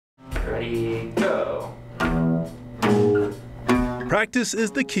Ready, go. Practice is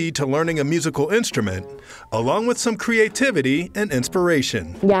the key to learning a musical instrument, along with some creativity and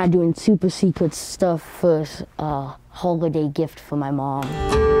inspiration. Yeah, doing super secret stuff for a holiday gift for my mom.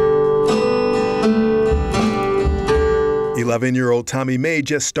 11-year-old Tommy May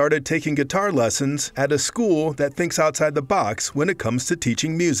just started taking guitar lessons at a school that thinks outside the box when it comes to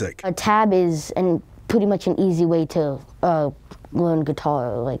teaching music. A tab is pretty much an easy way to learn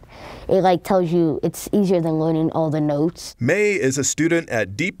guitar. It tells you it's easier than learning all the notes. May is a student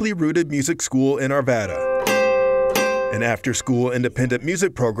at Deeply Rooted Music School in Arvada, an after-school independent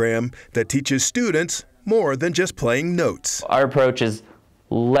music program that teaches students more than just playing notes. Our approach is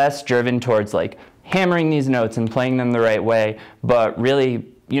less driven towards hammering these notes and playing them the right way, but really,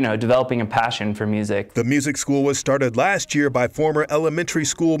 developing a passion for music. The music school was started last year by former elementary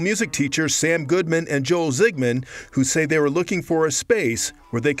school music teachers Sam Goodman and Joel Zigman, who say they were looking for a space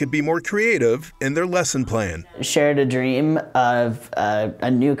where they could be more creative in their lesson plan. Shared a dream of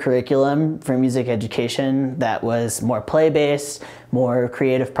a new curriculum for music education that was more play-based, more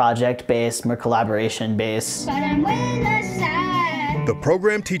creative project-based, more collaboration-based. The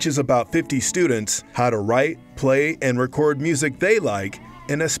program teaches about 50 students how to write, play, and record music they like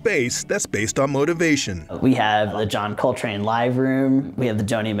in a space that's based on motivation. We have the John Coltrane live room. We have the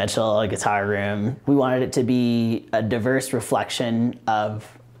Joni Mitchell guitar room. We wanted it to be a diverse reflection of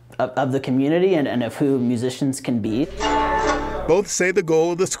the community and of who musicians can be. Both say the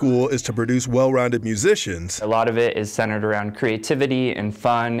goal of the school is to produce well-rounded musicians. A lot of it is centered around creativity and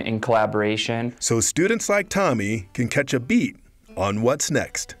fun and collaboration. So students like Tommy can catch a beat on what's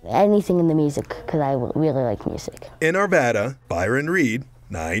next. Anything in the music, because I really like music. In Arvada, Byron Reed,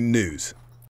 9 News.